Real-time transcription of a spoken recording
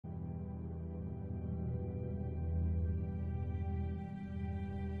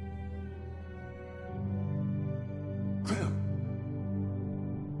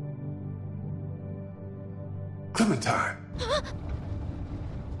Clementine!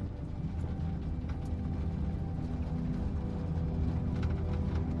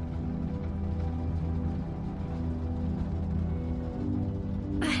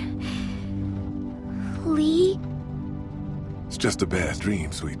 Lee? It's just a bad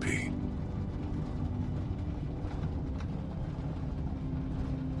dream, Sweet Pea.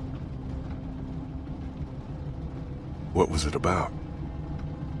 What was it about?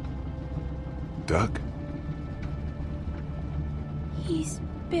 Duck? He's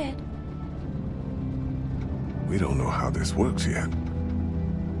bit. We don't know how this works yet.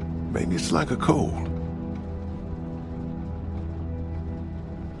 Maybe it's like a cold.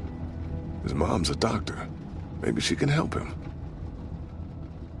 His mom's a doctor. Maybe she can help him.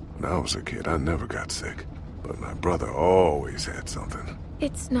 When I was a kid, I never got sick. But my brother always had something.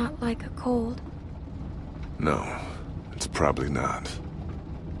 It's not like a cold. No, it's probably not.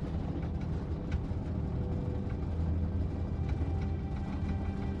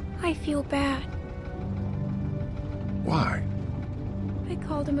 I feel bad. Why? I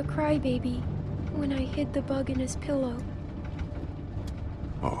called him a crybaby when I hid the bug in his pillow.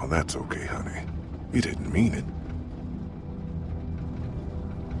 Oh, that's okay, honey. You didn't mean it.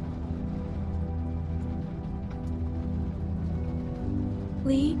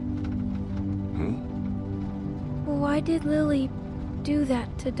 Lee? Why did Lily do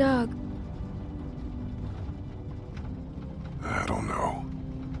that to Doug? I don't know.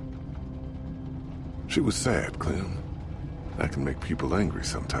 She was sad, Clem. That can make people angry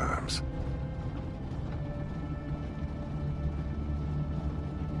sometimes.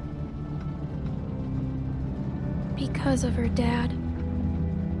 Because of her dad.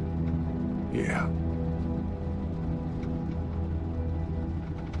 Yeah.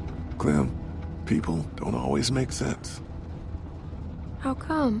 Clem, people don't always make sense. How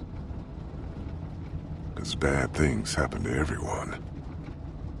come? 'Cause bad things happen to everyone.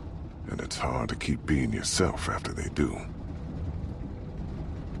 And it's hard to keep being yourself after they do.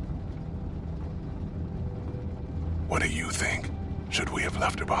 What do you think? Should we have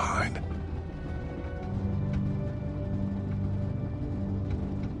left her behind?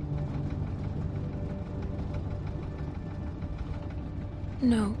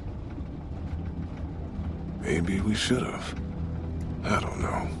 No. Maybe we should have. I don't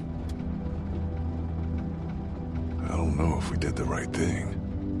know. I don't know if we did the right thing.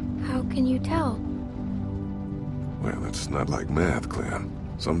 How can you tell? Well, it's not like math, Clem.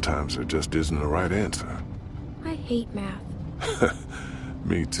 Sometimes there just isn't a right answer. I hate math.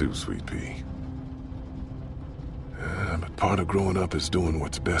 Me too, Sweet Pea. But part of growing up is doing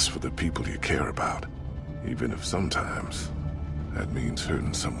what's best for the people you care about. Even if sometimes that means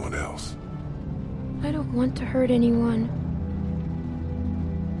hurting someone else. I don't want to hurt anyone.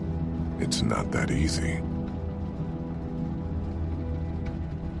 It's not that easy.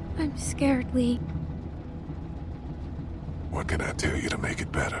 I'm scared, Lee. What can I tell you to make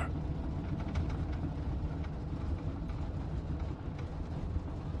it better?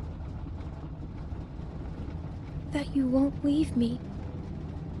 That you won't leave me.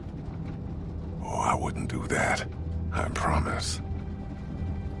 Oh, I wouldn't do that. I promise.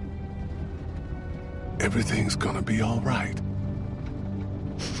 Everything's gonna be all right.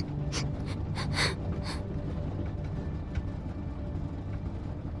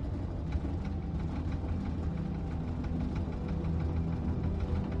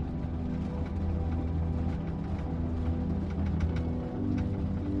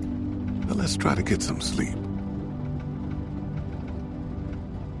 Now let's try to get some sleep.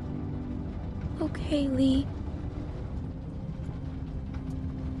 Okay, Lee.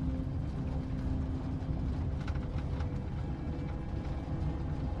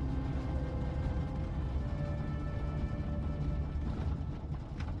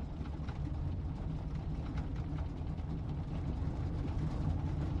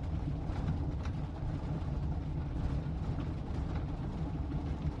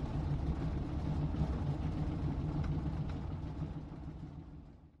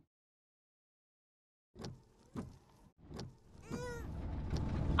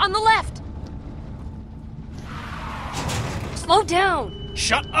 On the left! Slow down!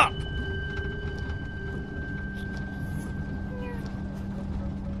 Shut up!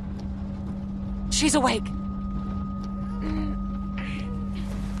 She's awake.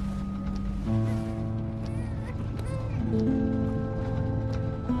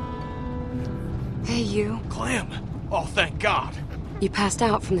 Hey, you. Clem! Oh, thank God! You passed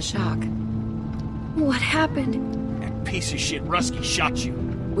out from the shock. What happened? That piece of shit Rusky shot you.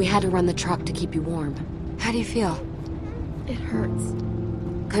 We had to run the truck to keep you warm. How do you feel? It hurts.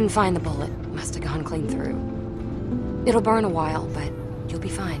 Couldn't find the bullet. Must have gone clean through. It'll burn a while, but you'll be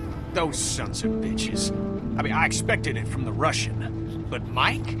fine. Those sons of bitches. I mean, I expected it from the Russian. But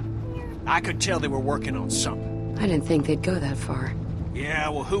Mike? I could tell they were working on something. I didn't think they'd go that far. Yeah,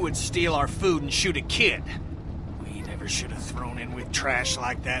 well, who would steal our food and shoot a kid? We never should have thrown in with trash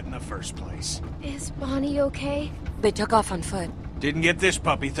like that in the first place. Is Bonnie okay? They took off on foot. Didn't get this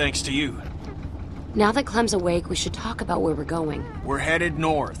puppy thanks to you. Now that Clem's awake, we should talk about where we're going. We're headed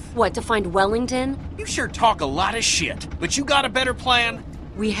north. What, to find Wellington? You sure talk a lot of shit, but you got a better plan?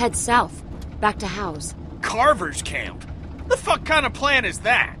 We head south, back to House. Carver's camp? The fuck kind of plan is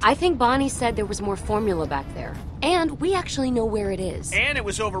that? I think Bonnie said there was more formula back there. And we actually know where it is. And it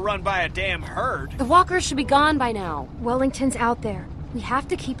was overrun by a damn herd. The walkers should be gone by now. Wellington's out there. We have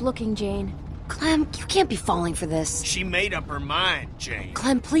to keep looking, Jane. Clem, you can't be falling for this. She made up her mind, Jane.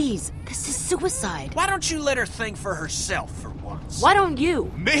 Clem, please. This is suicide. Why don't you let her think for herself for once? Why don't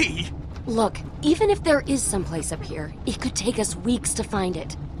you? Me? Look, even if there is someplace up here, it could take us weeks to find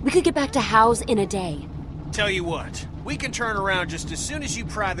it. We could get back to House in a day. Tell you what, we can turn around just as soon as you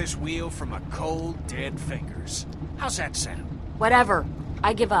pry this wheel from my cold, dead fingers. How's that sound? Whatever.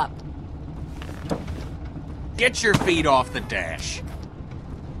 I give up. Get your feet off the dash.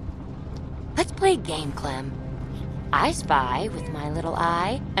 Let's play a game, Clem. I spy with my little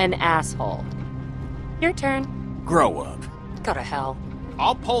eye an asshole. Your turn. Grow up. Go to hell.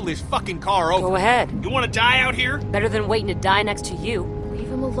 I'll pull this fucking car over. Go ahead. You want to die out here? Better than waiting to die next to you. Leave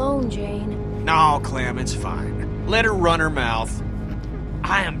him alone, Jane. No, Clem, it's fine. Let her run her mouth.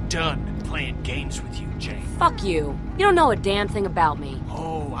 I am done playing games with you, Jane. Fuck you. You don't know a damn thing about me.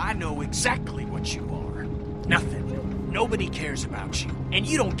 Oh, I know exactly what you are. Nothing. Nobody cares about you. And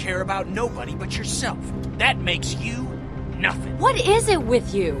you don't care about nobody but yourself. That makes you nothing. What is it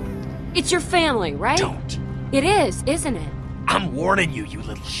with you? It's your family, right? Don't. It is, isn't it? I'm warning you, you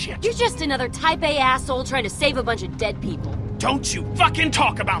little shit. You're just another type A asshole trying to save a bunch of dead people. Don't you fucking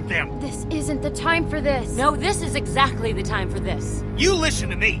talk about them! This isn't the time for this. No, this is exactly the time for this. You listen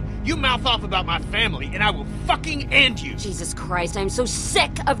to me. You mouth off about my family, and I will fucking end you. Jesus Christ, I'm so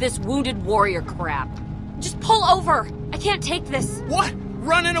sick of this wounded warrior crap. Just pull over. I can't take this. What?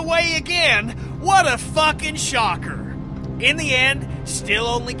 Running away again? What a fucking shocker. In the end, still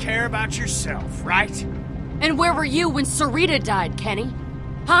only care about yourself, right? And where were you when Sarita died, Kenny?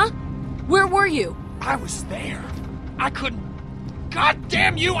 Huh? Where were you? I was there. I couldn't... God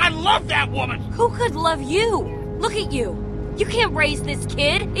damn you, I love that woman! Who could love you? Look at you. You can't raise this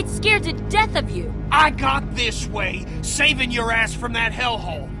kid. It's scared to death of you. I got this way, saving your ass from that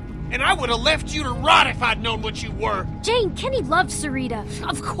hellhole. And I would have left you to rot if I'd known what you were. Jane, Kenny loved Sarita.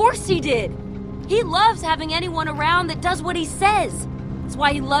 Of course he did. He loves having anyone around that does what he says. That's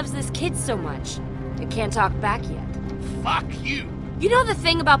why he loves this kid so much. It can't talk back yet. Fuck you. You know the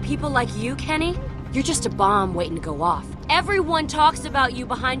thing about people like you, Kenny? You're just a bomb waiting to go off. Everyone talks about you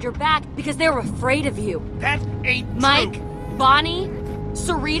behind your back because they're afraid of you. That ain't Mike, true. Bonnie,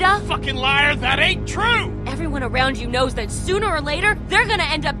 Sarita. Fucking liar, that ain't true! Everyone around you knows that sooner or later, they're gonna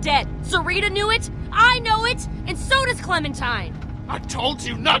end up dead. Sarita knew it, I know it, and so does Clementine. I told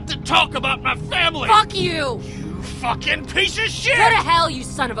you not to talk about my family! Fuck you! You fucking piece of shit! Go to hell, you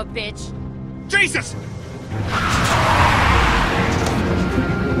son of a bitch! Jesus!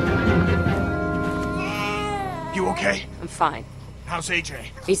 You okay? I'm fine. How's AJ?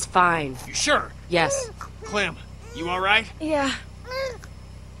 He's fine. You sure? Yes. Clem, you alright? Yeah.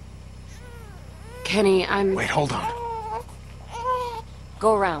 Kenny, I'm... Wait, hold on.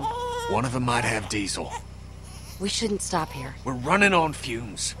 Go around. One of them might have diesel. We shouldn't stop here. We're running on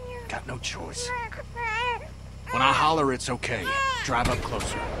fumes. Got no choice. When I holler it's okay, drive up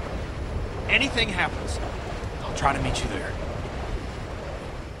closer. Anything happens, I'll try to meet you there.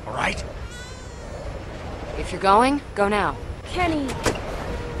 Alright? If you're going, go now. Kenny.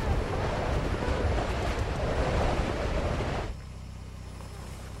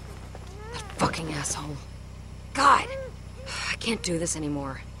 Fucking asshole. God! I can't do this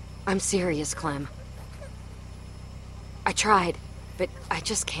anymore. I'm serious, Clem. I tried, but I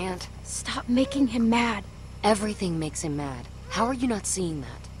just can't. Stop making him mad. Everything makes him mad. How are you not seeing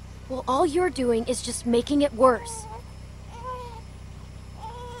that? Well, all you're doing is just making it worse.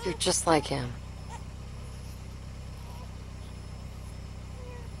 You're just like him.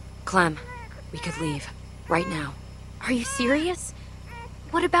 Clem, we could leave. Right now. Are you serious?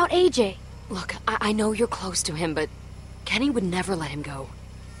 What about AJ? Look, I know you're close to him, but Kenny would never let him go.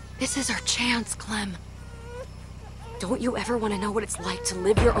 This is our chance, Clem. Don't you ever want to know what it's like to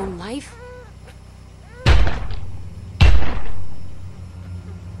live your own life?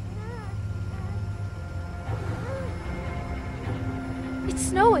 It's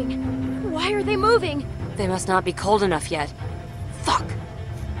snowing. Why are they moving? They must not be cold enough yet. Fuck!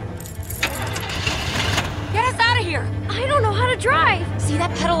 Get us out of here! I don't know how to drive! See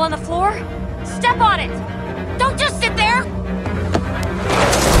that pedal on the floor? Step on it! Don't just sit there!